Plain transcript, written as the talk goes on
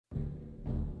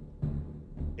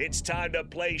It's time to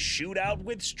play Shootout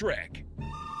with Strick.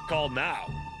 Call now,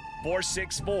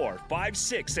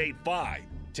 464-5685,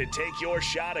 to take your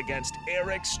shot against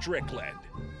Eric Strickland.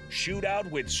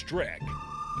 Shootout with Strick.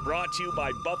 Brought to you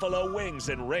by Buffalo Wings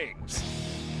and Rings.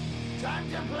 Time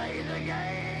to play the game!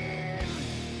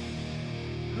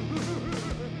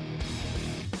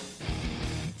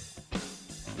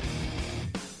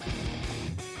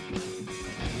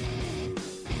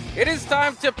 It is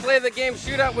time to play the game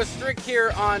Shootout with Strick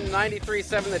here on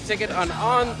 93.7 The Ticket on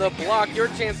The Block. Your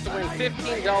chance to win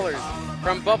 $15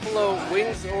 from Buffalo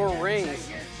Wings or Rings.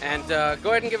 And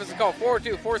go ahead and give us a call,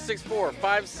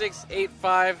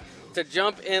 402-464-5685 to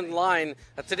jump in line.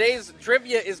 Today's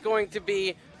trivia is going to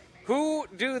be, who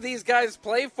do these guys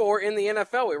play for in the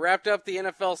NFL? We wrapped up the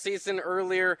NFL season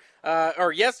earlier,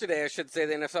 or yesterday, I should say,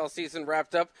 the NFL season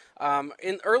wrapped up.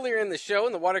 Earlier in the show,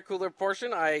 in the water cooler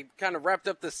portion, I kind of wrapped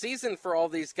up the season for all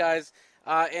these guys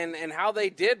and how they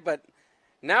did. But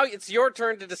now it's your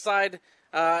turn to decide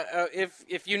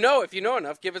if you know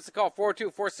enough. Give us a call,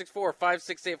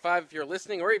 402-464-5685 if you're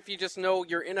listening, or if you just know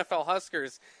your NFL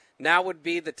Huskers. Now would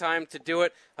be the time to do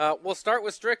it. We'll start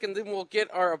with Strick, and then we'll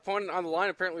get our opponent on the line.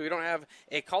 Apparently, we don't have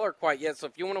a caller quite yet, so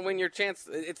if you want to win your chance,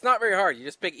 it's not very hard. You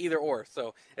just pick either or,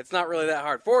 so it's not really that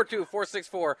hard.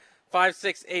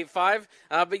 402-464-5685,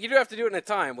 but you do have to do it in a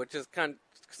time, which is kind of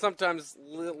sometimes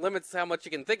limits how much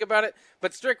you can think about it.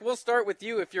 But Strick, we'll start with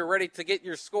you if you're ready to get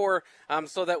your score,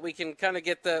 so that we can kind of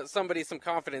get somebody some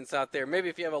confidence out there. Maybe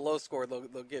if you have a low score, they'll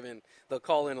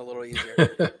call in a little easier.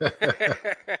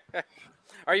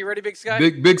 Are you ready, Big Sky?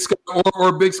 Big Sky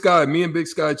or Big Sky. Me and Big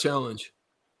Sky challenge.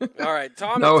 All right,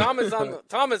 Tom. No. Tom is on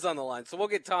the line, so we'll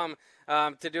get Tom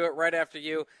to do it right after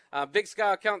you. Big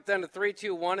Sky, I'll count down to 3,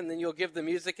 2, 1, and then you'll give the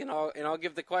music, and I'll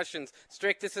give the questions.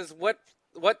 Strick, this is what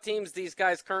teams these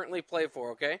guys currently play for.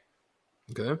 Okay.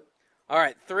 Okay. All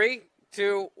right, 3,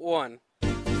 2, 1.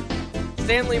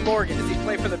 Stanley Morgan, does he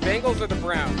play for the Bengals or the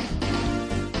Browns?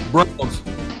 Browns.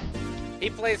 He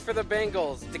plays for the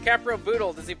Bengals. DiCaprio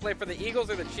Bootle, does he play for the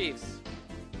Eagles or the Chiefs?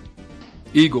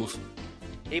 Eagles.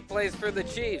 He plays for the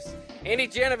Chiefs. Andy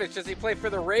Janovich, does he play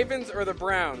for the Ravens or the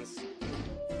Browns?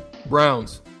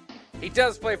 Browns. He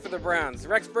does play for the Browns.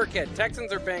 Rex Burkhead,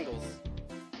 Texans or Bengals?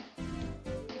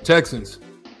 Texans.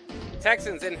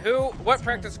 Texans. And what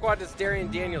practice squad does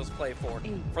Darian Daniels play for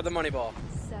the Moneyball?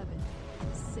 7,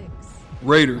 6.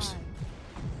 Raiders.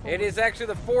 5, it is actually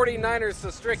the 49ers, so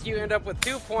Strick, you end up with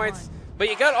 2 points. But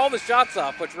you got all the shots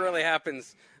off, which rarely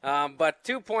happens. But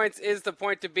 2 points is the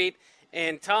point to beat.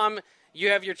 And Tom, you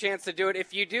have your chance to do it.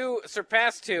 If you do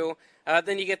surpass 2,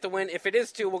 then you get the win. If it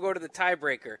is 2, we'll go to the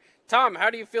tiebreaker. Tom, how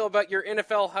do you feel about your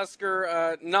NFL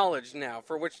Husker knowledge now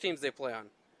for which teams they play on?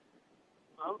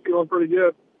 I'm feeling pretty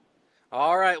good.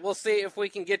 All right, we'll see if we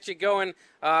can get you going.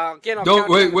 Again, I'll Don't count down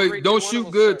to wait. 3, 2, Don't 1, shoot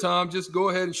we'll good, start. Tom. Just go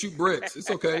ahead and shoot bricks.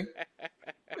 It's okay.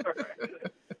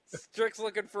 Strick's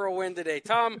looking for a win today.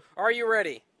 Tom, are you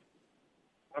ready?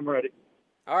 I'm ready.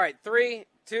 All right, 3,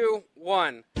 2,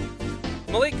 1.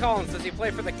 Malik Collins, does he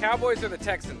play for the Cowboys or the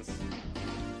Texans?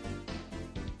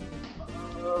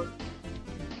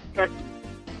 Texans.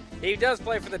 He does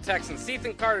play for the Texans.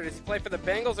 Ethan Carter, does he play for the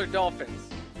Bengals or Dolphins?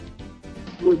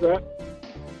 Who is that?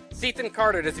 Ethan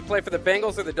Carter, does he play for the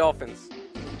Bengals or the Dolphins?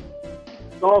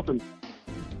 Dolphins.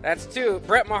 That's 2.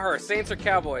 Brett Maher, Saints or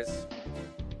Cowboys?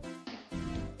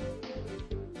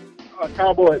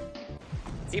 Cowboys.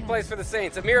 He plays for the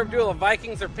Saints. Amir Abdullah,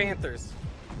 Vikings or Panthers?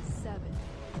 7,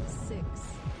 6,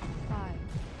 5.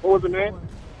 What was the name? 4,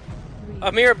 3,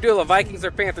 Amir Abdullah, Vikings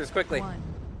or Panthers, quickly.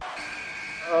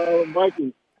 1.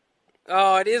 Vikings.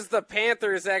 Oh, it is the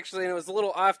Panthers, actually, and it was a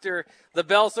little after the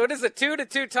bell. So it is a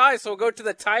 2-2 tie, so we'll go to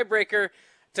the tiebreaker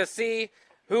to see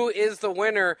who is the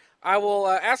winner. I will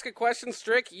ask a question,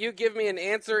 Strick. You give me an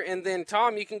answer, and then,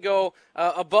 Tom, you can go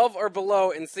above or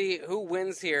below and see who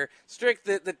wins here. Strick,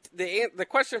 the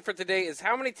question for today is,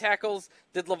 how many tackles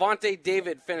did Levante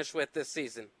David finish with this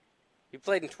season? He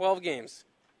played in 12 games.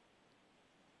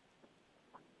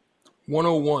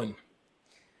 101.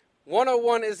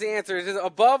 101 is the answer. Is it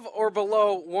above or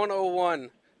below 101,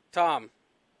 Tom?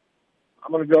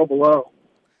 I'm going to go below.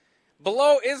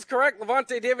 Below is correct.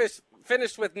 Levante Davis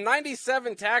finished with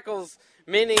 97 tackles,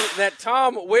 meaning that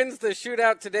Tom wins the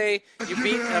shootout today. You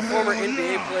beat a former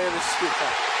NBA player in the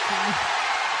shootout.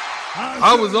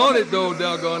 I was on it, though,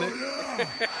 doggone it.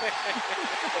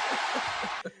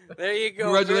 There you go.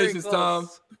 Congratulations, Very close. Tom.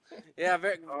 Yeah,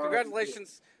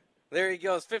 congratulations. There he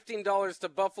goes. $15 to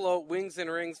Buffalo Wings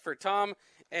and Rings for Tom.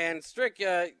 And Strick,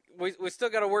 we still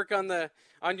got to work on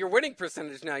your winning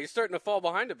percentage now. You're starting to fall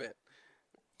behind a bit.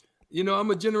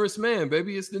 I'm a generous man,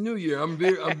 baby. It's the new year. I'm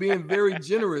being very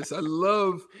generous. I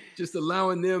love just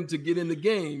allowing them to get in the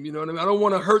game. You know what I mean? I don't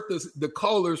want to hurt the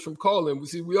callers from calling.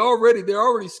 See, they're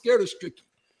already scared of Stricky.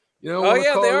 Oh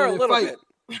yeah, they are a little bit.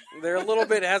 They're a little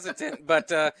bit hesitant, but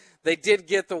they did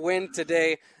get the win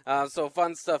today. So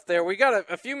fun stuff there. We got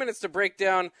a few minutes to break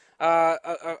down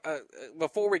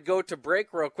before we go to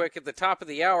break real quick at the top of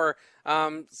the hour.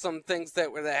 Some things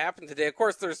that happened today. Of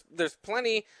course, there's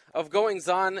plenty of goings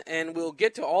on, and we'll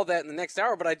get to all that in the next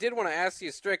hour. But I did want to ask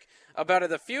you, Strick, about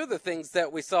a few of the things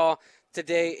that we saw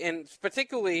today, and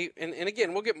particularly, and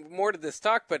again, we'll get more to this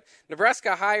talk, but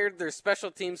Nebraska hired their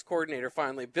special teams coordinator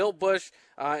finally, Bill Busch.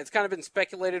 It's kind of been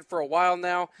speculated for a while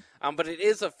now, but it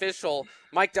is official.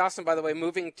 Mike Dawson, by the way,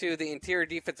 moving to the interior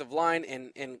defensive line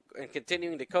and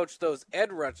continuing to coach those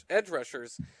edge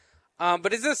rushers.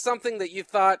 But is this something that you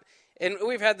thought, and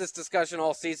we've had this discussion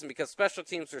all season because special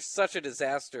teams are such a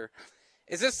disaster,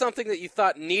 is this something that you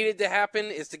thought needed to happen,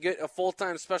 is to get a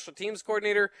full-time special teams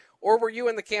coordinator, or were you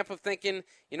in the camp of thinking,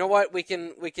 you know what, we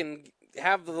can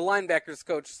have the linebackers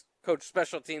coach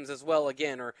special teams as well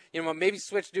again, or maybe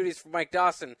switch duties for Mike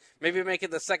Dawson, maybe make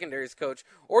it the secondaries coach,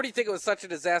 or do you think it was such a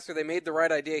disaster they made the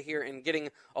right idea here in getting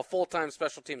a full-time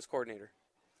special teams coordinator?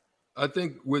 I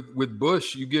think with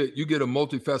Bush, you get a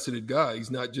multifaceted guy.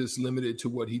 He's not just limited to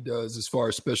what he does as far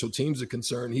as special teams are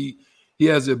concerned. He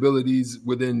has the abilities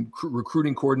within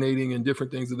recruiting, coordinating, and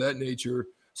different things of that nature.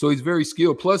 So he's very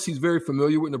skilled. Plus, he's very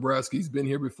familiar with Nebraska. He's been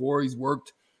here before. He's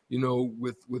worked,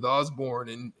 with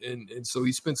Osborne, and so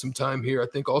he spent some time here. I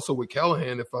think also with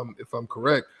Callahan, if I'm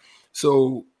correct.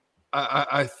 So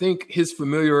I think his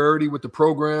familiarity with the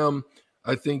program.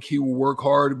 I think he will work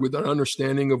hard with an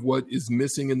understanding of what is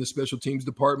missing in the special teams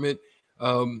department.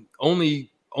 Only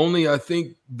I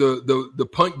think the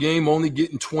punt game only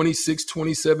getting 26,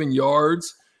 27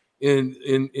 yards in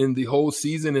the whole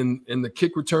season, and the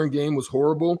kick return game was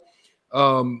horrible.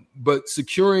 But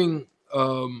securing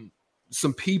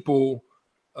some people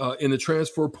in the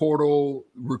transfer portal,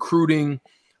 recruiting,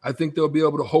 I think they'll be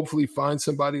able to hopefully find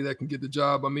somebody that can get the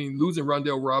job. I mean, losing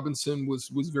Rondell Robinson was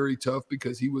very tough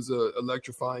because he was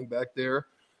electrifying back there.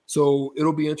 So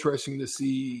it'll be interesting to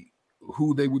see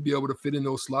who they would be able to fit in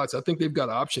those slots. I think they've got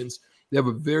options. They have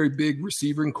a very big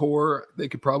receiving core. They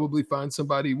could probably find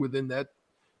somebody within that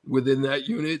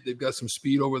unit. They've got some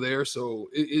speed over there. So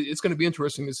it's going to be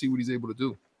interesting to see what he's able to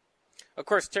do. Of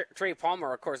course, Trey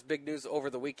Palmer, of course, big news over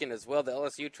the weekend as well. The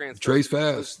LSU transfer. Trey's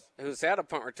fast. Who's had a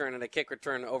punt return and a kick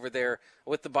return over there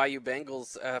with the Bayou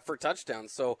Bengals for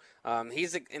touchdowns. So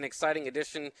he's an exciting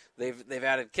addition. They've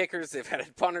added kickers, they've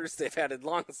added punters, they've added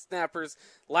long snappers.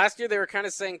 Last year they were kind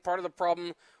of saying part of the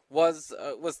problem was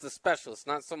the specialist,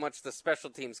 not so much the special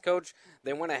teams coach.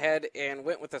 They went ahead and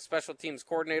went with a special teams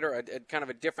coordinator, a kind of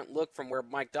a different look from where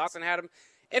Mike Dawson had him.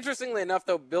 Interestingly enough,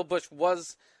 though, Bill Busch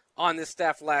was on this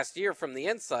staff last year from the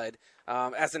inside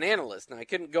as an analyst. Now, I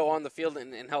couldn't go on the field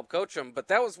and help coach him, but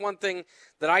that was one thing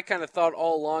that I kind of thought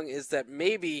all along, is that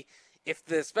maybe if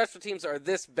the special teams are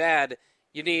this bad,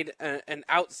 you need an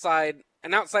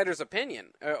outsider's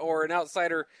opinion or an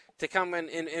outsider to come in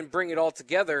and bring it all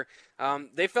together.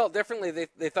 They felt differently.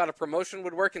 They thought a promotion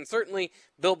would work, and certainly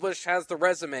Bill Busch has the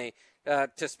resume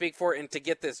to speak for it and to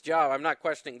get this job. I'm not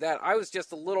questioning that. I was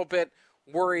just a little bit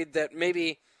worried that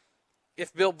maybe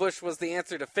if Bill Busch was the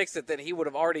answer to fix it, that he would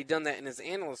have already done that in his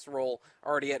analyst role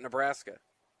already at Nebraska.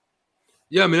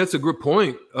 Yeah, I mean, that's a good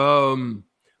point.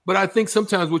 But I think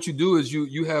sometimes what you do is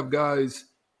you have guys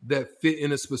that fit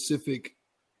in a specific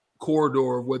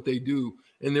corridor of what they do.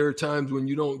 And there are times when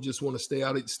you don't just want to stay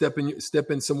out, step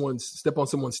on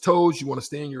someone's toes. You want to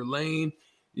stay in your lane.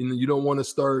 You don't want to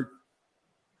start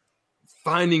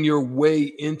finding your way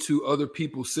into other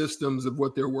people's systems of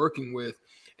what they're working with.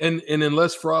 And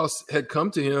unless Frost had come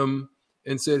to him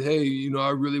and said, hey, I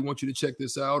really want you to check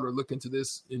this out or look into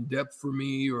this in depth for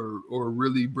me or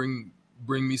really bring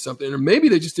me something. Or maybe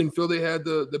they just didn't feel they had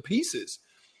the pieces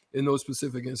in those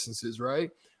specific instances, right?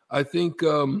 I think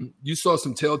you saw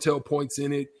some telltale points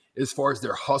in it as far as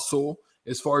their hustle,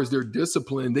 as far as their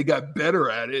discipline. They got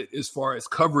better at it as far as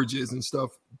coverages and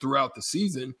stuff throughout the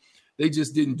season. They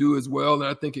just didn't do as well, and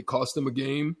I think it cost them a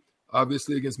game,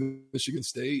 obviously, against Michigan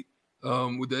State.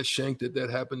 With that shank that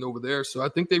happened over there. So I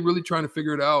think they're really trying to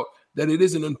figure it out, that it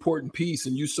is an important piece.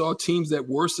 And you saw teams that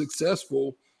were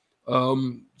successful,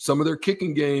 some of their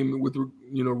kicking game with,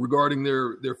 regarding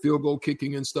their field goal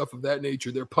kicking and stuff of that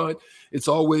nature, their punt, it's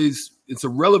a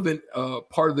relevant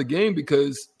part of the game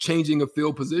because changing a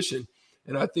field position.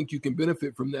 And I think you can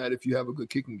benefit from that if you have a good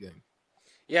kicking game.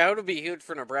 Yeah, it would be huge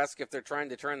for Nebraska if they're trying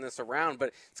to turn this around.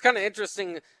 But it's kind of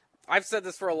interesting. I've said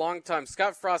this for a long time.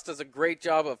 Scott Frost does a great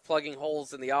job of plugging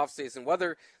holes in the offseason,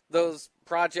 whether those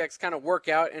projects kind of work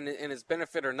out in his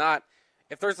benefit or not.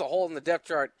 If there's a hole in the depth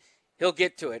chart, he'll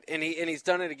get to it, and he's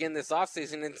done it again this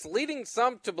offseason. And it's leading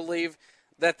some to believe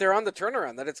that they're on the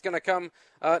turnaround, that it's going to come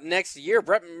next year.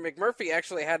 Brett McMurphy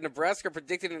actually had Nebraska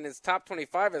predicted in his top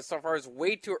 25 as far as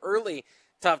way too early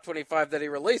top 25 that he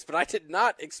released, but I did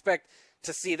not expect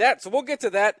to see that. So we'll get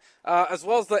to that, as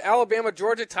well as the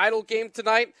Alabama-Georgia title game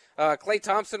tonight. Klay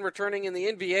Thompson returning in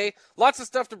the NBA. Lots of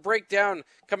stuff to break down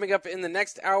coming up in the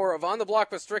next hour of On the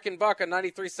Block with Strick and Buck on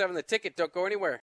 93.7 The Ticket. Don't go anywhere.